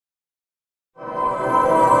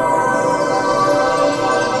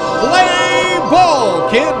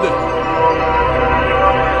kid.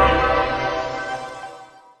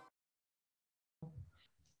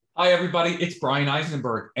 Hi, everybody. It's Brian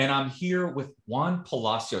Eisenberg, and I'm here with Juan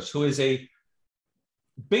Palacios, who is a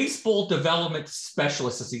baseball development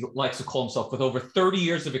specialist, as he likes to call himself, with over 30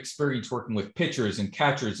 years of experience working with pitchers and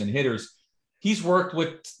catchers and hitters. He's worked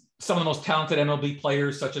with some of the most talented MLB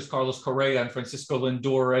players, such as Carlos Correa and Francisco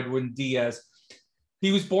Lindor, Edwin Diaz.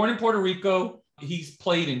 He was born in Puerto Rico. He's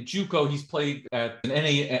played in JUCO. He's played at an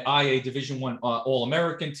NAIA Division I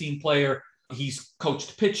All-American team player. He's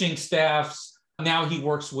coached pitching staffs. Now he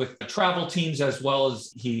works with travel teams, as well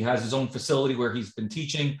as he has his own facility where he's been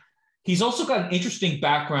teaching. He's also got an interesting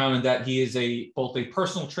background in that he is both a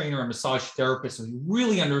personal trainer and massage therapist, and he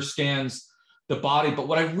really understands the body. But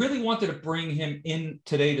what I really wanted to bring him in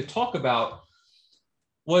today to talk about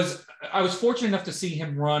was, I was fortunate enough to see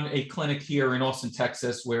him run a clinic here in Austin,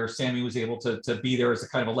 Texas, where Sammy was able to be there as a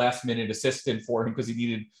kind of a last-minute assistant for him because he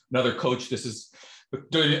needed another coach. This is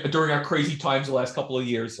during our crazy times the last couple of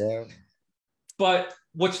years. Yeah. But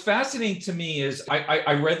what's fascinating to me is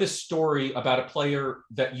I read this story about a player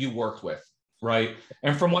that you worked with, right?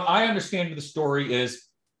 And from what I understand of the story is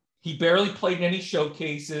he barely played in any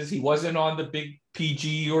showcases. He wasn't on the big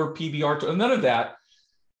PG or PBR tour, none of that.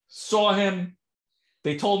 Saw him.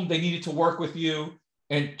 They told him they needed to work with you.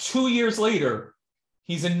 And 2 years later,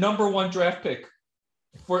 he's a #1 draft pick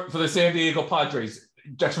for the San Diego Padres.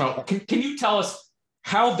 Jackson, can you tell us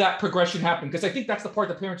how that progression happened? Because I think that's the part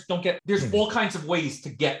that parents don't get. There's all kinds of ways to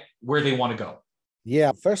get where they want to go.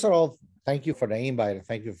 Yeah. First of all, thank you for the invite. And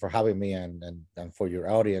thank you for having me and for your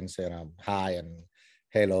audience. And hi and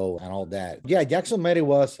hello and all that. Yeah, Jackson Merry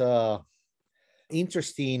was an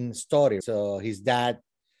interesting story. So his dad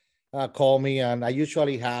called me, and I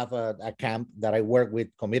usually have a camp that I work with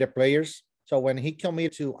committed players. So when he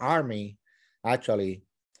committed to Army, actually,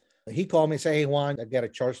 he called me and said, "Hey, Juan, I get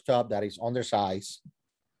a shortstop that is undersized.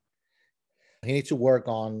 He needs to work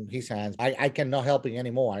on his hands. I cannot help him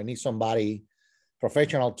anymore. I need somebody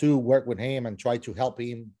professional to work with him and try to help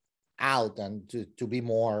him out and to be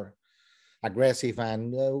more aggressive."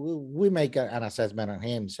 And we make an assessment on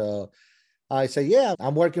him. So I said, yeah,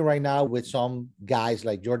 I'm working right now with some guys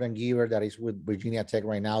like Jordan Giver that is with Virginia Tech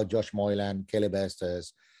right now, Josh Moylan, Kelly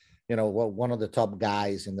Bestes, one of the top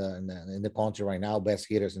guys in the country right now, best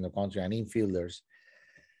hitters in the country and infielders.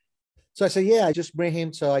 So I said, yeah, I just bring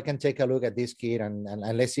him so I can take a look at this kid and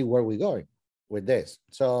let's see where we're going with this.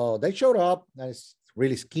 So they showed up. This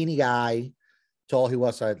really skinny guy. Tall he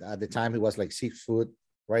was at the time, he was like 6 foot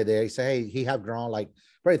right there. He said, hey, he had grown like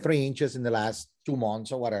probably 3 inches in the last 2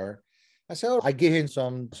 months or whatever. I said, I give him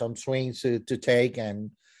some swings to take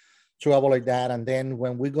and trouble like that. And then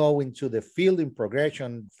when we go into the fielding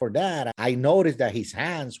progression for that, I noticed that his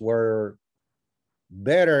hands were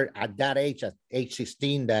better at that age, at age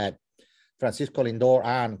 16, that Francisco Lindor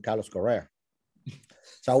and Carlos Correa.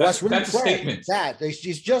 So I was really impressed. That it's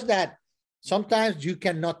just that sometimes you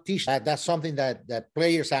cannot teach that. That's something that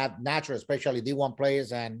players have natural, especially D1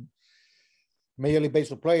 players and Major League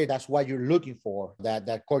Baseball players. That's what you're looking for,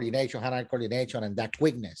 that coordination, hand-eye coordination, and that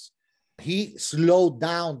quickness. He slowed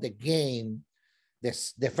down the game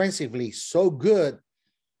defensively so good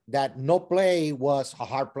that no play was a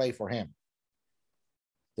hard play for him.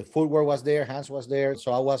 The footwork was there, hands was there.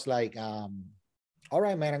 So I was like, all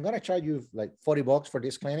right, man, I'm going to charge you like $40 for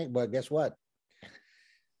this clinic, but guess what?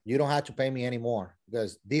 You don't have to pay me anymore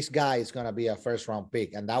because this guy is going to be a first-round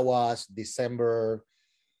pick. And that was December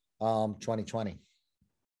 2020.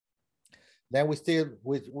 Then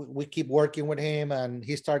we keep working with him and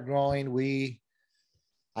he started growing. We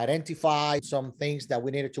identified some things that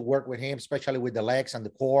we needed to work with him, especially with the legs and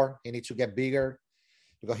the core. He needs to get bigger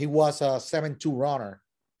because he was a 7'2" runner.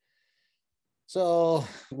 So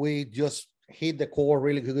we just hit the core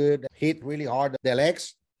really good, hit really hard the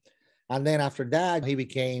legs. And then after that, he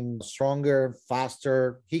became stronger,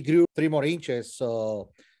 faster. He grew 3 more inches.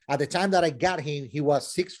 So at the time that I got him, he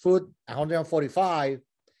was 6 foot, 145.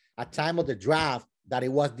 At time of the draft, that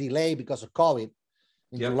it was delayed because of COVID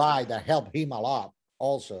in July, that helped him a lot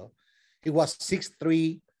also. He was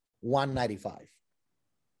 6'3", 195.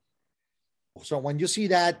 So when you see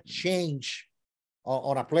that change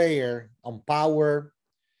on a player, on power,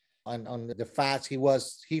 on the fast,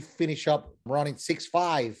 he finished up running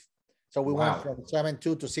 6'5". So we went from 7'2"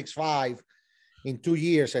 to 6'5" in 2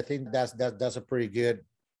 years. I think that's a pretty good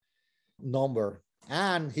number.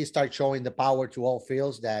 And he started showing the power to all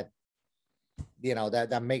fields that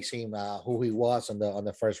makes him who he was on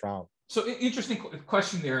the first round. So interesting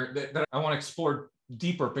question there that I want to explore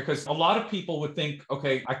deeper, because a lot of people would think,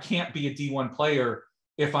 okay, I can't be a D1 player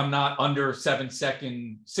if I'm not under 7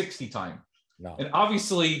 second 60 time. No. And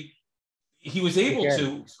obviously, he was able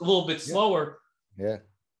to a little bit slower. Yeah.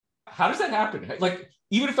 How does that happen? Like,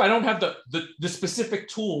 even if I don't have the specific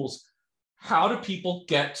tools, how do people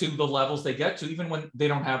get to the levels they get to, even when they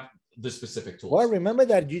don't have the specific tools? Well, remember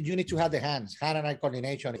that you need to have the hands. Hand and eye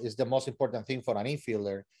coordination is the most important thing for an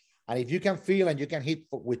infielder. And if you can feel and you can hit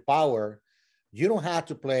with power, you don't have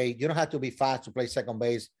to play. You don't have to be fast to play second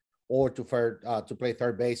base or to play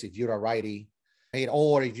third base if you're a righty,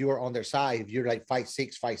 or if you're on their side, if you're like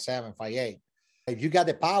 5'6", 5'7", 5'8". If you got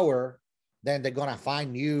the power, then they're gonna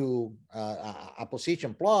find you a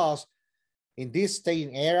position. Plus, in this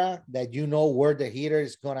staying era, that you know where the hitter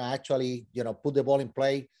is gonna actually put the ball in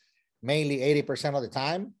play, mainly 80% of the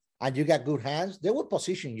time, and you got good hands, they will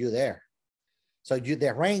position you there. So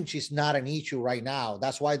the range is not an issue right now.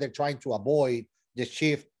 That's why they're trying to avoid the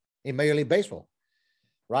shift in Major League Baseball,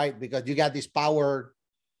 right? Because you got these power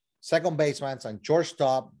second basemen and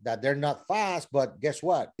shortstop that they're not fast, but guess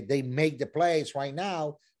what? They make the plays right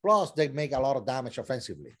now. Plus, they make a lot of damage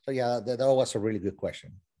offensively. So yeah, that was a really good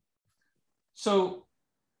question. So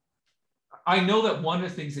I know that one of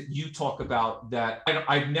the things that you talk about that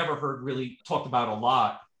I've never heard really talked about a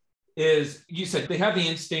lot is, you said they have the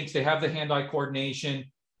instincts, they have the hand-eye coordination,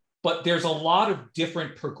 but there's a lot of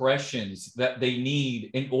different progressions that they need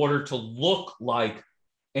in order to look like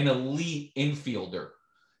an elite infielder.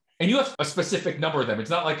 And you have a specific number of them. It's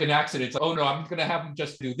not like an accident. It's like, oh no, I'm going to have them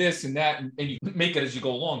just do this and that, and you make it as you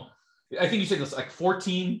go along. I think you said it's like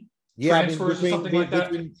 14 transfers or something like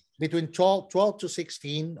that. Between 12 to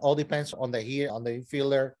 16, all depends on the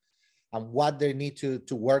infielder and what they need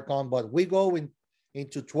to work on. But we go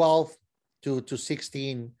into 12 to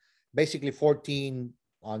 16, basically 14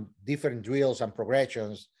 on different drills and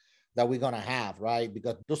progressions that we're going to have, right?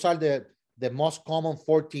 Because those are the most common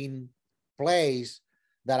 14 plays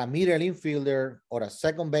that a middle infielder or a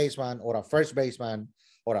second baseman or a first baseman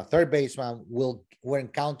or a third baseman will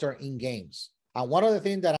encounter in games. And one of the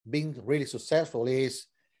things that have been really successful is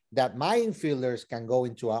that my infielders can go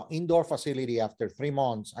into an indoor facility after 3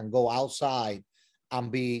 months and go outside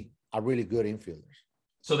and be a really good infielder.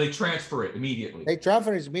 So they transfer it immediately.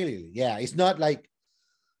 Yeah. It's not like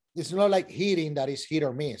hitting that is hit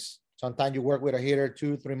or miss. Sometimes you work with a hitter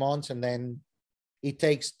 2-3 months and then it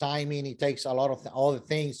takes timing. It takes a lot of all the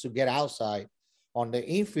things to get outside. On the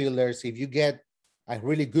infielders, if you get a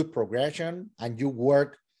really good progression and you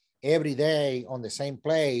work every day on the same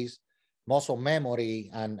plays, muscle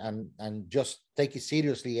memory, and just take it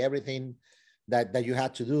seriously, everything that you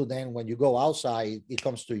had to do, then when you go outside, it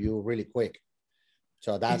comes to you really quick.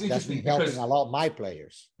 So that's been helping a lot of my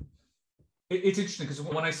players. It's interesting because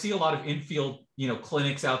when I see a lot of infield,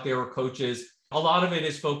 clinics out there or coaches, a lot of it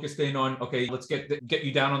is focused in on, okay, let's get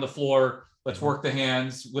you down on the floor. Let's work the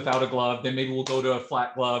hands without a glove. Then maybe we'll go to a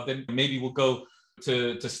flat glove. Then maybe we'll go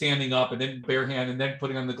to standing up and then bare hand and then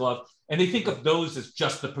putting on the glove. And they think of those as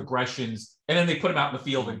just the progressions. And then they put them out in the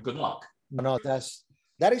field and good luck. No,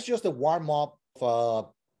 that is just a warm up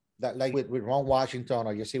that like with Ron Washington,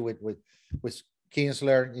 or you see with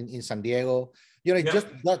Kinsler in San Diego. Just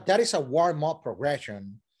that is a warm up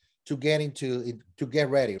progression to get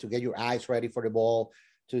ready, to get your eyes ready for the ball,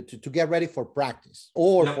 to get ready for practice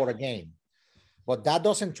or for a game. But that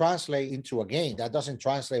doesn't translate into a game. That doesn't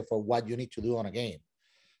translate for what you need to do on a game.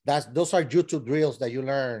 Those are YouTube drills that you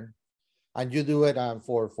learn, and you do it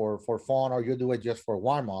for fun, or you do it just for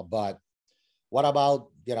warm up. But what about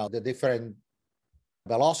the different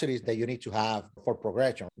velocities that you need to have for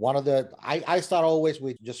progression? I start always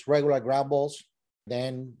with just regular ground balls.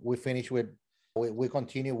 Then we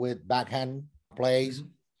continue with backhand plays,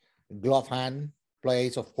 glove hand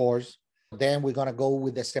plays, of course. Then we're going to go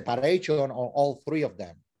with the separation on all 3 of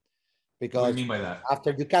them. Because what do you mean by that?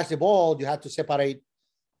 After you catch the ball, you have to separate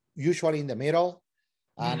usually in the middle.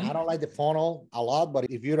 And I don't like the funnel a lot, but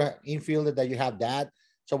if you're an infielder that you have that.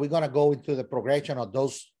 So we're going to go into the progression of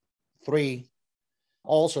those 3.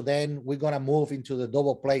 Also, then we're going to move into the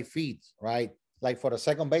double play feeds, right? Like for the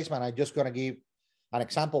second baseman, I'm just going to give an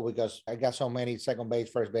example because I got so many second base,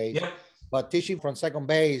 first base. Yeah. But teaching from second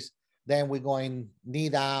base, then we're going knee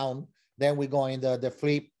down, then we're going the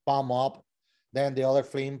flip palm up, then the other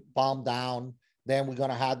flip palm down. Then we're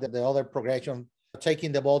gonna have the other progression,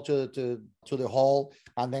 taking the ball to the hole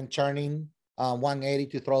and then turning 180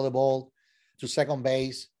 to throw the ball to second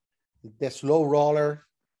base. The slow roller,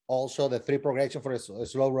 also the 3 progression for a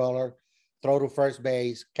slow roller, throw to first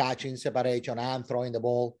base, catching separation, and throwing the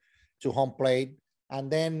ball to home plate. And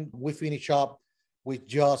then we finish up with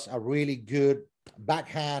just a really good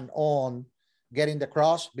backhand on getting the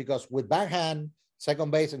cross, because with backhand, second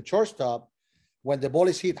base and shortstop, when the ball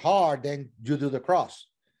is hit hard, then you do the cross.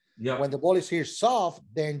 Yeah. When the ball is here soft,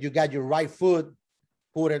 then you got your right foot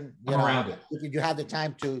put in, around it. You have the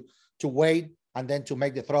time to wait and then to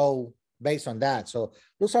make the throw based on that. So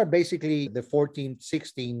those are basically the 14,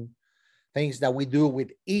 16 things that we do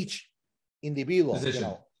with each individual,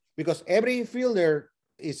 position. Because every fielder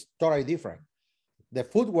is totally different. The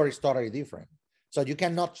footwork is totally different. So you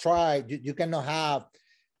cannot you cannot have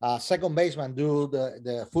a second baseman do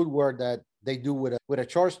the footwork that they do with a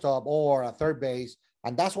shortstop or a third base.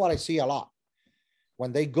 And that's what I see a lot.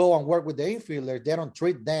 When they go and work with the infielders, they don't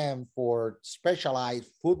treat them for specialized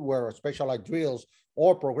footwear or specialized drills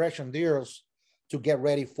or progression drills to get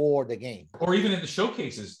ready for the game. Or even in the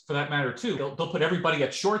showcases, for that matter, too. They'll put everybody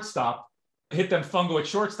at shortstop, hit them fungo at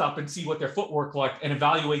shortstop and see what their footwork like and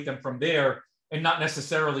evaluate them from there and not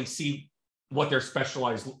necessarily see what their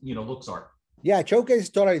specialized, looks are. Yeah, showcase is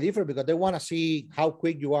totally different because they want to see how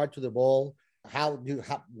quick you are to the ball,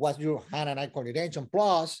 what's your hand and eye coordination.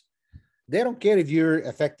 Plus, they don't care if you're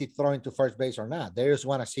effective throwing to first base or not. They just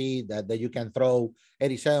want to see that you can throw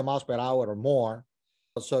 87 miles per hour or more.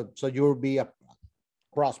 So you'll be a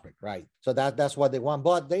prospect, right? So that's what they want.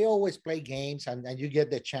 But they always play games and you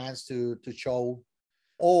get the chance to show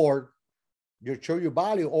or you show your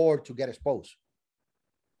value or to get exposed.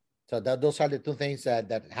 So those are the two things that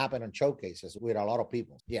happen on showcases with a lot of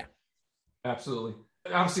people. Yeah. Absolutely.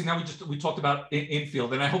 Obviously, now we talked about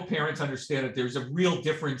infield, and I hope parents understand that there's a real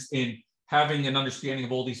difference in having an understanding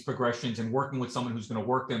of all these progressions and working with someone who's going to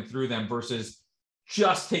work them through them versus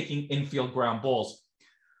just taking infield ground balls.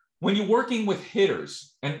 When you're working with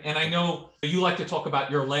hitters, and I know you like to talk about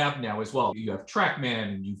your lab now as well. You have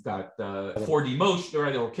TrackMan, and you've got 4D Motion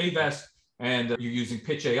or KVest, and you're using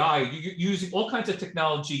Pitch AI. You're using all kinds of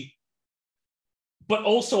technology, but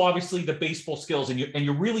also obviously the baseball skills, and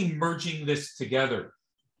you're really merging this together.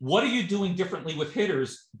 What are you doing differently with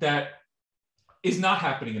hitters that is not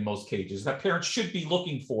happening in most cages that parents should be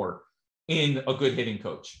looking for in a good hitting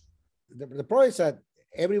coach? The problem is that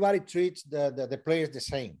everybody treats the players the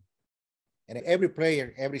same. And every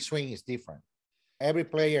player, every swing is different. Every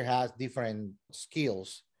player has different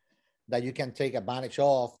skills that you can take advantage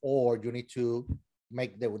of, or you need to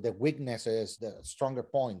make the weaknesses, the stronger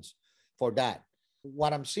points for that.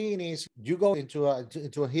 What I'm seeing is you go into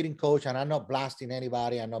a hitting coach, and I'm not blasting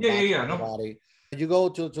anybody. I'm not blasting anybody. No. You go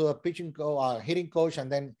to a hitting coach,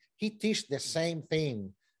 and then he teaches the same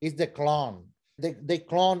thing. It's the clone. They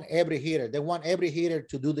clone every hitter. They want every hitter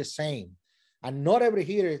to do the same. And not every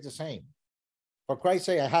hitter is the same. For Christ's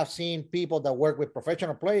sake, I have seen people that work with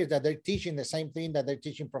professional players that they're teaching the same thing that they're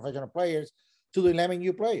teaching professional players to the 11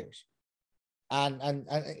 new players. And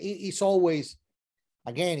it's always,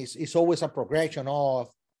 again, it's always a progression of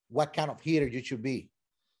what kind of hitter you should be.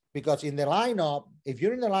 Because in the lineup, if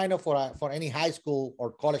you're in the lineup for any high school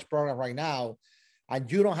or college program right now,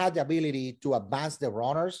 and you don't have the ability to advance the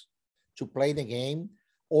runners to play the game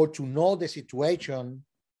or to know the situation,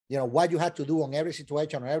 what you have to do on every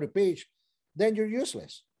situation, on every pitch, then you're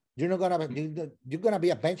useless. You're gonna be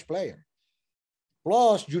a bench player.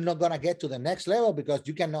 Plus, you're not gonna get to the next level because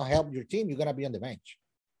you cannot help your team. You're gonna be on the bench.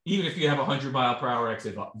 Even if you have 100-mile-per-hour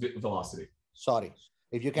exit velocity. Sorry,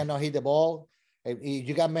 if you cannot hit the ball, if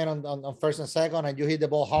you got men on first and second, and you hit the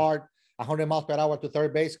ball hard, 100 miles per hour to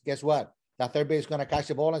third base, guess what? That third base is gonna catch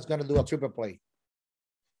the ball and it's gonna do a triple play.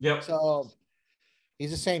 Yep. So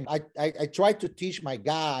it's the same. I try to teach my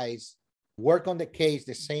guys work on the case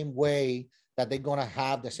the same way that they're going to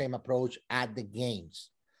have the same approach at the games.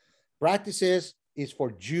 Practices is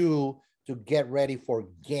for you to get ready for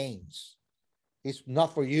games. It's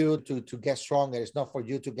not for you to get stronger. It's not for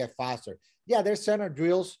you to get faster. Yeah, there's center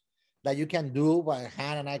drills that you can do by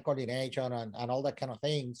hand and eye coordination and all that kind of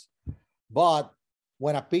things. But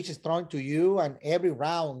when a pitch is thrown to you, and every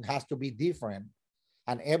round has to be different,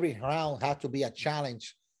 and every round has to be a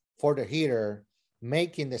challenge for the hitter,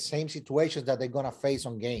 making the same situations that they're going to face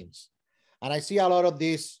on games. And I see a lot of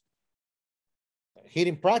these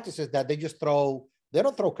hitting practices that they don't throw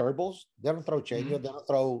curveballs, they don't throw changeup, they don't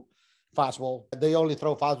throw fastball. They only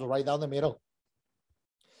throw fastball right down the middle.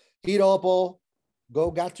 Hit oppo, go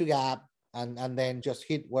gap to gap, and then just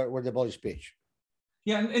hit where the ball is pitched.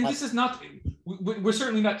 Yeah, and this is not, we're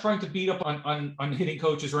certainly not trying to beat up on hitting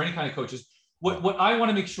coaches or any kind of coaches. What I want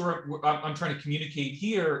to make sure I'm trying to communicate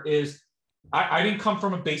here is I didn't come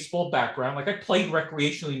from a baseball background. Like, I played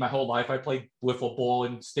recreationally my whole life. I played wiffle ball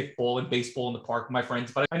and stickball and baseball in the park with my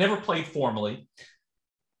friends, but I never played formally.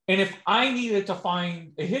 And if I needed to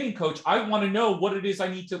find a hitting coach, I want to know what it is I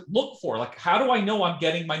need to look for. Like, how do I know I'm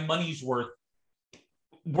getting my money's worth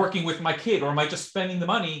working with my kid, or am I just spending the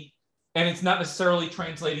money and it's not necessarily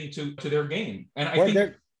translating to their game? And I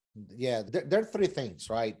think there are three things,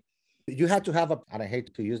 right? You have to have a, and I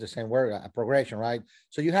hate to use the same word, a progression, right?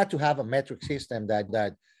 So you have to have a metric system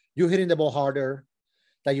that you're hitting the ball harder,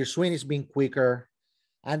 that your swing is being quicker,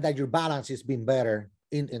 and that your balance is being better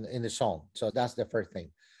in the zone. So that's the first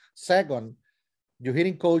thing. Second, your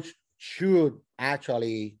hitting coach should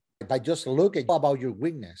actually, by just look at about your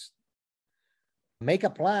weakness, make a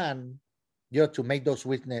plan just to make those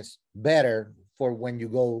weaknesses better for when you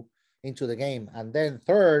go into the game. And then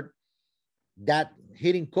third, that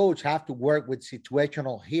hitting coach have to work with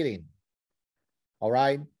situational hitting, all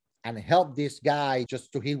right, and help this guy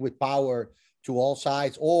just to hit with power to all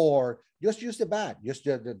sides, or just use the bat, just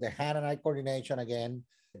the hand and eye coordination again,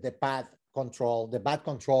 the path control. The bat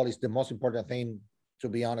control is the most important thing, to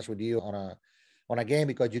be honest with you, on a game,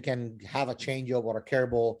 because you can have a changeup or a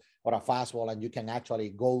curveball or a fastball, and you can actually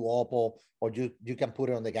go up, or you can put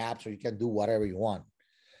it on the gap, so you can do whatever you want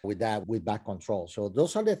with that, with bat control. So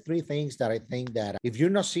those are the three things that I think that if you're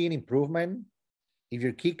not seeing improvement, if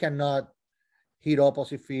your kid cannot hit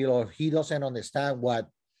opposite field, or he doesn't understand what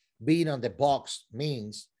being on the box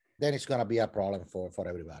means, then it's going to be a problem for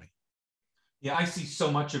everybody. Yeah, I see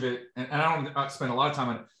so much of it, and I don't spend a lot of time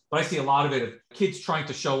on it, but I see a lot of it of kids trying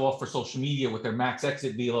to show off for social media with their max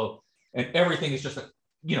exit velo, and everything is just a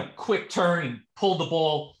quick turn and pull the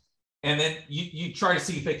ball, and then you try to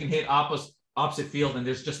see if they can hit opposite field, and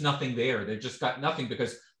there's just nothing there. They've just got nothing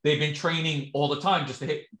because they've been training all the time just to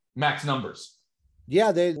hit max numbers.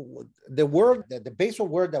 Yeah, the baseball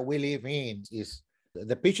word that we live in is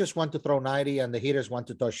the pitchers want to throw 90 and the hitters want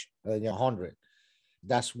to touch 100.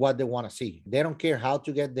 That's what they want to see. They don't care how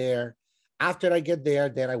to get there. After I get there,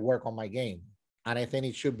 then I work on my game. And I think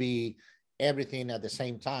it should be everything at the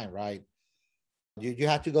same time, right? You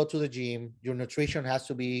have to go to the gym. Your nutrition has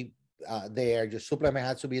to be there. Your supplement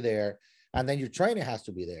has to be there. And then your training has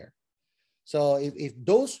to be there. So if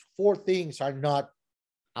those four things are not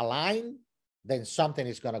aligned, then something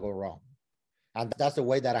is going to go wrong. And that's the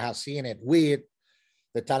way that I have seen it with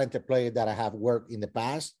the talented players that I have worked in the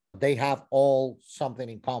past. They have all something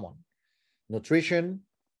in common: nutrition,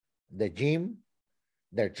 the gym,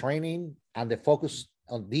 their training, and the focus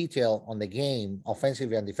on detail on the game,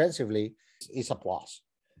 offensively and defensively, is a plus.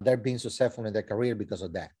 They're being successful in their career because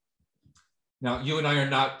of that. Now, you and I are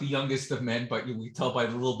not the youngest of men, but we tell by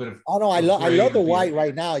the little bit of. Oh no, I love the white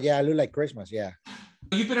right now. Yeah, I look like Christmas. Yeah.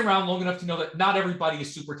 You've been around long enough to know that not everybody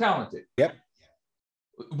is super talented. Yep.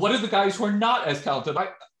 What are the guys who are not as talented?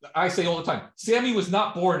 I say all the time, Sammy was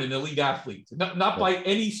not born an elite athlete. Not by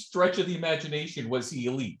any stretch of the imagination was he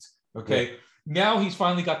elite. Okay. Yeah. Now he's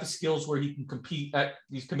finally got the skills where he can compete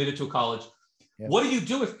he's committed to a college. Yeah. What do you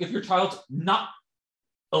do if your child's not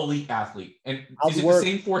elite athlete? And is it the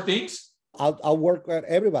same four things? I'll work with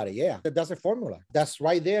everybody. Yeah. That's a formula. That's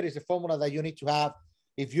right there is a formula that you need to have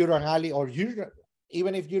if you're an athlete, or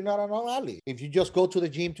even if you're not an athlete. If you just go to the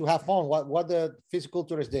gym to have fun, what the physical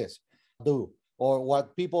tourists do, or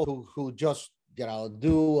what people who just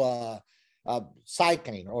do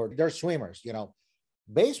cycling, or they're swimmers.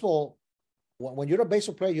 Baseball. When you're a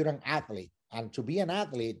baseball player, you're an athlete, and to be an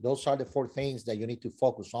athlete, those are the four things that you need to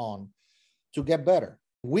focus on to get better.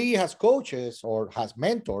 We as coaches or as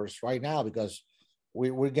mentors right now, because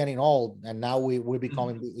we're getting old, and now we're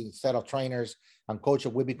becoming, instead of trainers and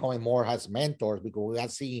coaches, we're becoming more as mentors, because we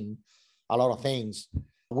have seen a lot of things.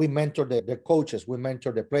 We mentor the coaches, we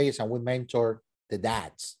mentor the players, and we mentor the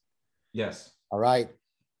dads. Yes. All right.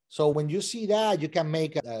 So when you see that, you can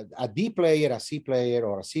make a D player, a C player,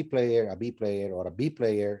 or a C player, a B player, or a B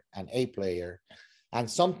player, an A player.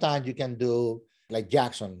 And sometimes you can do like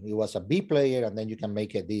Jackson. He was a B player, and then you can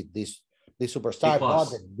make it this superstar. But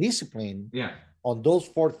the discipline on those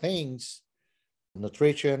four things: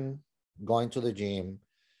 nutrition, going to the gym,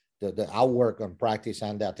 the outwork on practice,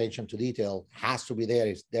 and the attention to detail has to be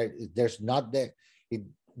there. There's not there.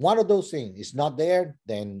 One of those things is not there,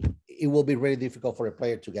 then it will be really difficult for a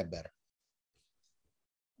player to get better.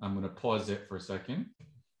 I'm going to pause it for a second.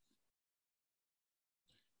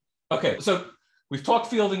 Okay, so we've talked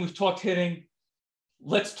fielding, we've talked hitting.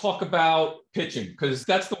 Let's talk about pitching, because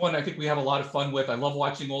that's the one I think we have a lot of fun with. I love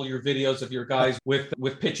watching all your videos of your guys with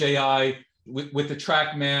Pitch AI, with the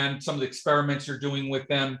TrackMan, some of the experiments you're doing with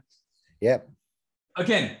them. Yep.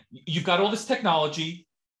 Again, you've got all this technology,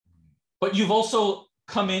 but you've also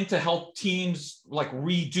come in to help teams like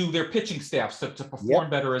redo their pitching staffs to perform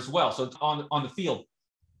better as well. So on the field,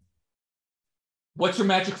 what's your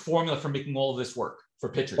magic formula for making all of this work for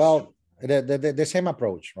pitchers? Well, the same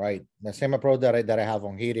approach, right? The same approach that I have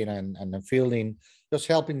on hitting and fielding, just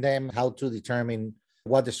helping them how to determine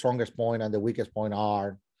what the strongest point and the weakest point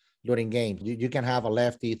are during games. You can have a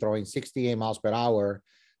lefty throwing 68 miles per hour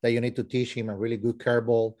that you need to teach him a really good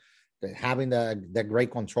curveball having the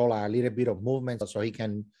great control and a little bit of movement so he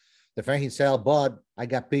can defend himself. But I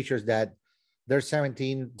got pitchers that they're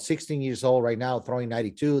 17, 16 years old right now throwing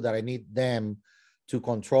 92 that I need them to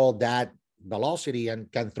control that velocity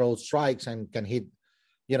and can throw strikes and can hit,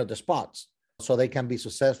 the spots so they can be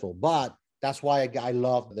successful. But that's why I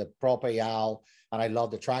love the Pro Payal and I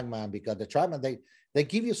love the TrackMan, because the TrackMan, they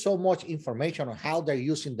give you so much information on how they're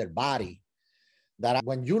using their body that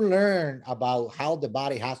when you learn about how the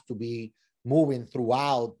body has to be moving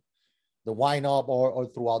throughout the wind-up or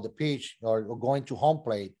throughout the pitch or going to home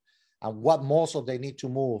plate, and what muscle they need to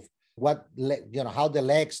move, how the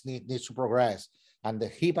legs needs to progress, and the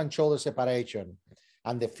hip and shoulder separation,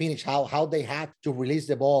 and the finish, how they had to release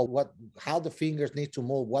the ball, how the fingers need to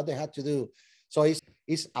move, what they had to do. So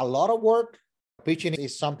it's a lot of work. Pitching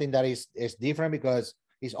is something that is different because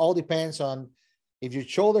it all depends on if your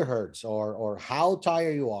shoulder hurts or how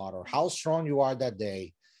tired you are or how strong you are that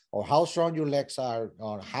day or how strong your legs are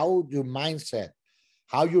or how your mindset,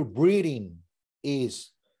 how your breathing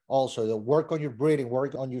is. Also, the work on your breathing,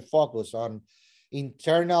 work on your focus, on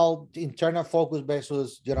internal focus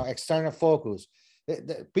versus external focus.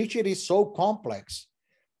 The pitching is so complex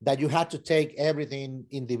that you have to take everything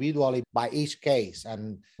individually by each case.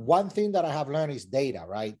 And one thing that I have learned is data,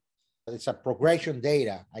 right? It's a progression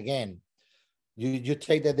data. Again, you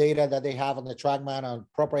take the data that they have on the TrackMan on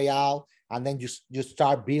Pro Payal, and then you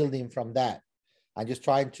start building from that and just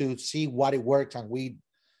trying to see what it works and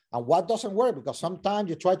what doesn't work, because sometimes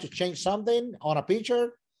you try to change something on a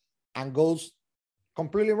pitcher and goes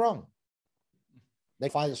completely wrong. They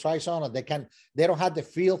find the strike zone and they don't have the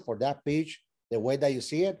feel for that pitch the way that you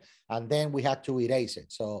see it, and then we had to erase it.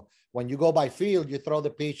 So when you go by field, you throw the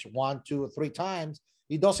pitch 1, 2, or 3 times.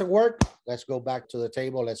 It doesn't work. Let's go back to the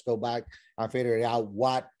table. Let's go back and figure out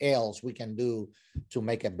what else we can do to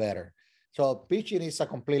make it better. So pitching is a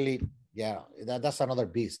completely, that's another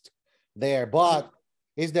beast there, but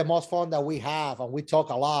it's the most fun that we have. And we talk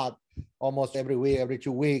a lot almost every week, every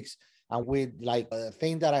 2 weeks. And we like the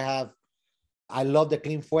thing that I love the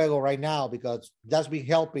Clean Fuego right now because that's been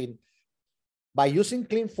helping by using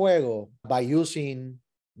Clean Fuego, by using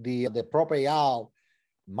the Pro Payal.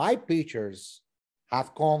 My pitchers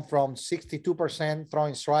have come from 62%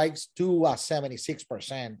 throwing strikes to a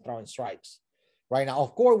 76% throwing strikes right now.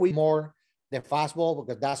 Of course, we more the fastball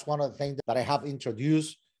because that's one of the things that I have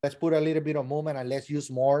introduced. Let's put a little bit of movement and let's use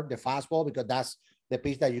more the fastball because that's the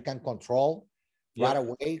pitch that you can control right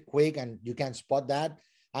away, quick, and you can spot that.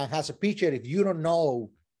 And as a pitcher, if you don't know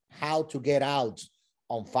how to get out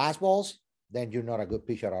on fastballs, then you're not a good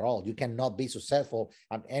pitcher at all. You cannot be successful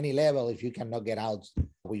at any level if you cannot get out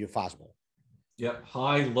with your fastball. Yep,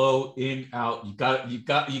 high, low, in, out. You got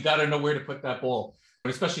to know where to put that ball,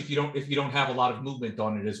 especially if you don't have a lot of movement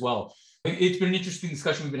on it as well. It's been an interesting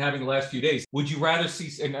discussion we've been having the last few days. Would you rather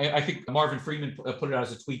see, and I think Marvin Freeman put it out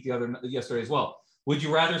as a tweet yesterday as well. Would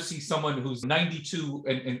you rather see someone who's 92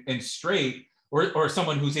 and straight, or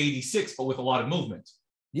someone who's 86 but with a lot of movement?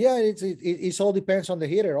 Yeah, it all depends on the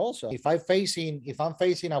hitter also. If I'm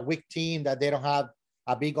facing a weak team that they don't have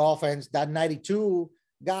a big offense, that 92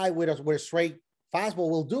 guy with a straight fastball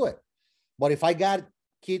will do it. But if I got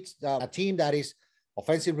kids, a team that is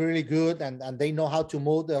offensively really good and they know how to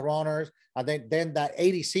move the runners, and then that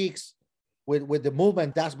 86 with the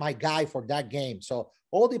movement, that's my guy for that game. So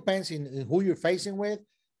all depends in who you're facing with.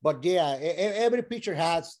 But yeah, every pitcher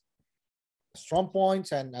has strong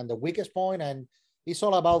points and the weakest point, and it's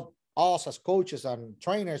all about us as coaches and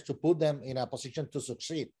trainers to put them in a position to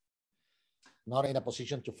succeed, not in a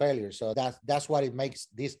position to failure. So that's what it makes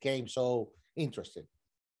this game so interesting.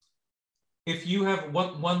 If you have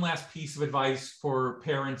one last piece of advice for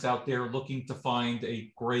parents out there looking to find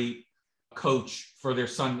a great coach for their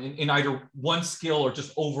son in either one skill or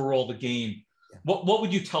just overall the game, what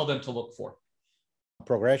would you tell them to look for?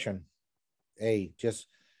 Progression. Just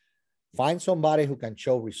find somebody who can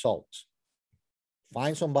show results.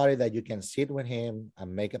 Find somebody that you can sit with him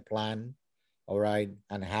and make a plan, all right,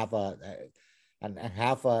 and have a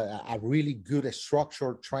really good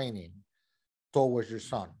structured training towards your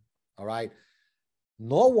son, all right?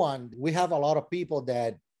 We have a lot of people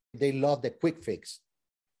that they love the quick fix,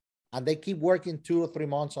 and they keep working 2 or 3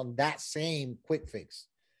 months on that same quick fix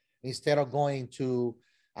instead of going to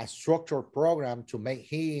a structured program to make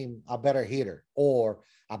him a better hitter or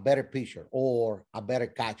a better pitcher or a better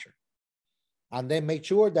catcher. And then make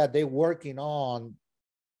sure that they're working on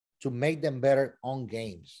to make them better on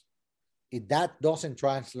games. If that doesn't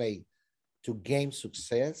translate to game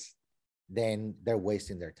success, then they're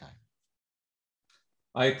wasting their time.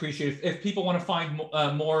 I appreciate it. If people want to find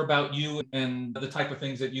more about you and the type of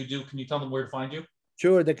things that you do, can you tell them where to find you?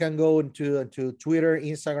 Sure, they can go into Twitter,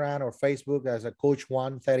 Instagram, or Facebook as a Coach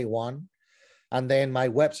 131. And then my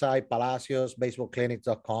website,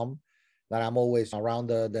 palaciosbaseballclinics.com, that I'm always around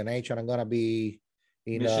the nation. I'm going to be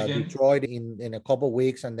in Detroit in a couple of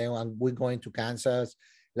weeks, and then we're going to Kansas.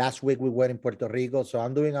 Last week, we were in Puerto Rico. So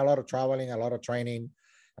I'm doing a lot of traveling, a lot of training,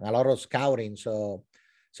 and a lot of scouting. So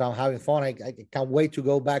I'm having fun. I can't wait to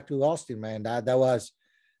go back to Austin, man. That was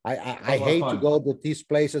I hate to go to these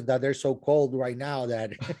places that they're so cold right now that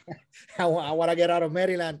I want to get out of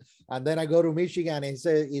Maryland, and then I go to Michigan and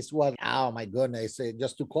say it's what, oh my goodness, it's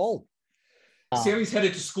just too cold. Sammy's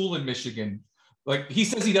headed to school in Michigan. Like, he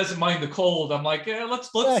says he doesn't mind the cold. I'm like, yeah,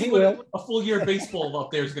 let's see what a full year of baseball up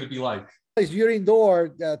there is going to be like. If you're indoor,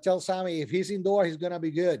 tell Sammy if he's indoor, he's going to be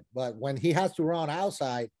good. But when he has to run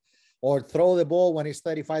outside or throw the ball when it's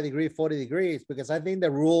 35 degrees, 40 degrees, because I think the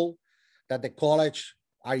rule that the college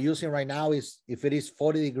are using right now is if it is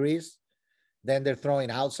 40 degrees, then they're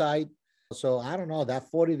throwing outside. So I don't know,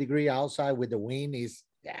 that 40-degree outside with the wind is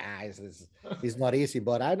not easy.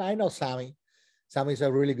 But I know Sammy. Sammy's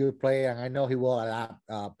a really good player, and I know he will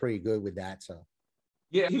adapt pretty good with that. So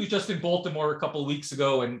yeah, he was just in Baltimore a couple of weeks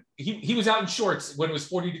ago, and he was out in shorts when it was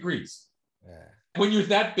 40 degrees. Yeah. When you're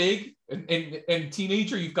that big and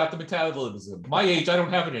teenager, you've got the metabolism. My age, I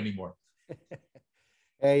don't have it anymore.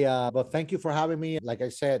 Hey, but thank you for having me. Like I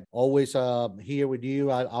said, always here with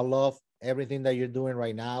you. I love everything that you're doing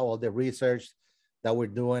right now, all the research that we're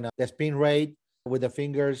doing, the spin rate with the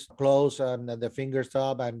fingers closed and the fingers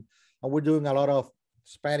up. And we're doing a lot of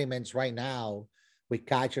experiments right now with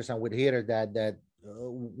catchers and with hitters that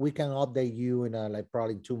we can update you in like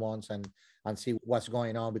probably 2 months and see what's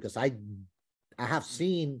going on. Because I have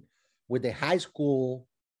seen with the high school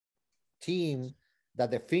team that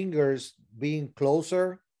the fingers being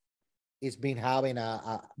closer is been having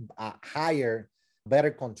a higher, better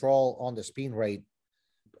control on the spin rate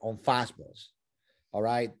on fastballs. All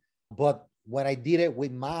right. But when I did it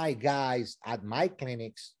with my guys at my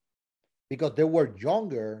clinics, because they were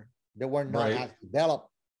younger, they were not as developed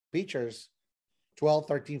pitchers, 12,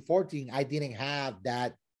 13, 14, I didn't have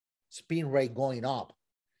that spin rate going up.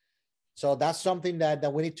 So that's something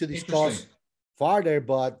that we need to discuss further.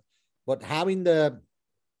 But having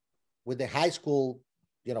with the high school,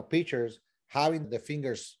 pitchers, having the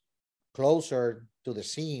fingers closer to the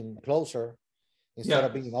seam, closer, instead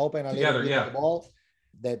of being open a little bit of the ball,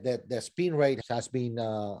 the spin rate has been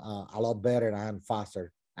a lot better and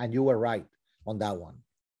faster. And you were right on that one.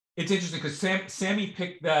 It's interesting because Sammy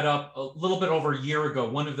picked that up a little bit over a year ago.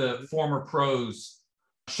 One of the former pros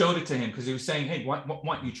showed it to him because he was saying, hey, why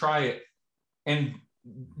don't you try it? And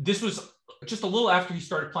this was just a little after he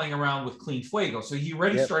started playing around with Clean Fuego. So he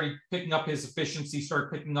already started picking up his efficiency, started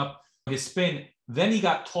picking up his spin. Then he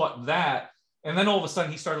got taught that. And then all of a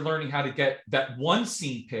sudden he started learning how to get that one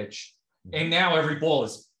seam pitch. And now every ball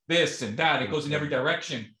is this and that. It goes in every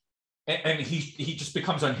direction. And he just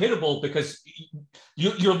becomes unhittable because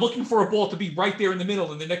you're looking for a ball to be right there in the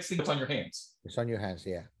middle. And the next thing it's on your hands. It's on your hands,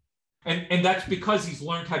 yeah. And that's because he's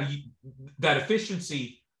learned how to that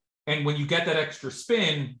efficiency. And when you get that extra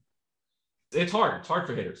spin, it's hard. It's hard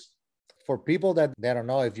for hitters. For people that don't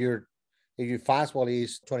know, if your fastball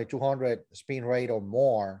is 2,200 spin rate or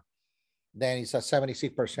more, then it's a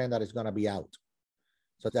 76% that is going to be out.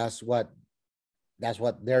 So that's what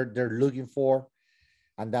they're looking for,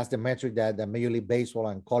 and that's the metric that the Major League Baseball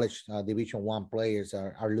and college Division I players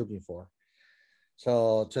are looking for.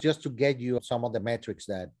 So just to get you some of the metrics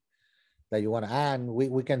that you want to, and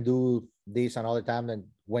we can do this another time. And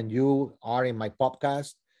when you are in my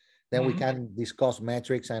podcast, then we can discuss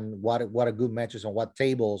metrics and what are good metrics and what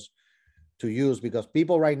tables to use, because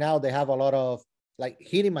people right now, they have a lot of like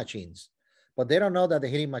hitting machines, but they don't know that the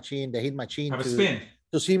hitting machine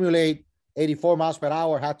to simulate 84 miles per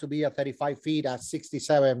hour had to be at 35 feet at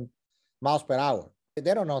 67 miles per hour.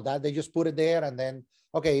 They don't know that. They just put it there and then,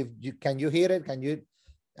 okay, can you hit it? Can you?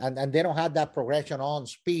 And they don't have that progression on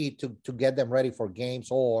speed to get them ready for games,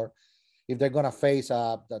 or if they're going to face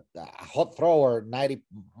a hot thrower 90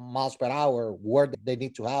 miles per hour, where they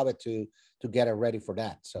need to have it to get it ready for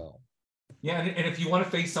that. So, yeah. And if you want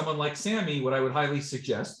to face someone like Sammy, what I would highly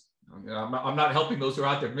suggest, I'm not helping those who are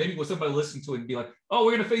out there. Maybe with somebody listening to it and be like, oh,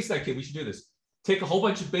 we're going to face that kid. We should do this. Take a whole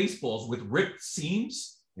bunch of baseballs with ripped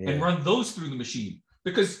seams and run those through the machine,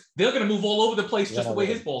 because they're going to move all over the place just the way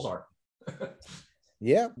his balls are.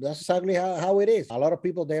 Yeah, that's exactly how it is. A lot of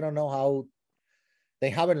people, they don't know how, they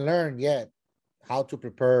haven't learned yet how to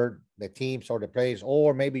prepare the teams or the players,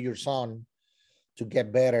 or maybe your son, to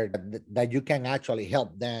get better, that you can actually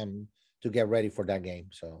help them to get ready for that game.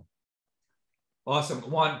 So Awesome.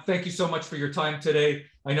 Juan, thank you so much for your time today.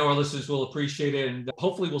 I know our listeners will appreciate it, and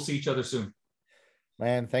hopefully we'll see each other soon.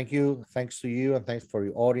 Man, thank you. Thanks to you, and thanks for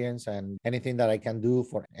your audience. And anything that I can do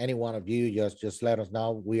for any one of you, just let us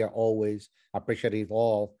know. We are always appreciative of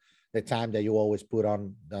all the time that you always put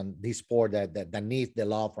on this sport that needs the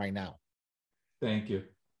love right now. Thank you.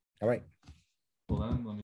 All right. Hold on. Let me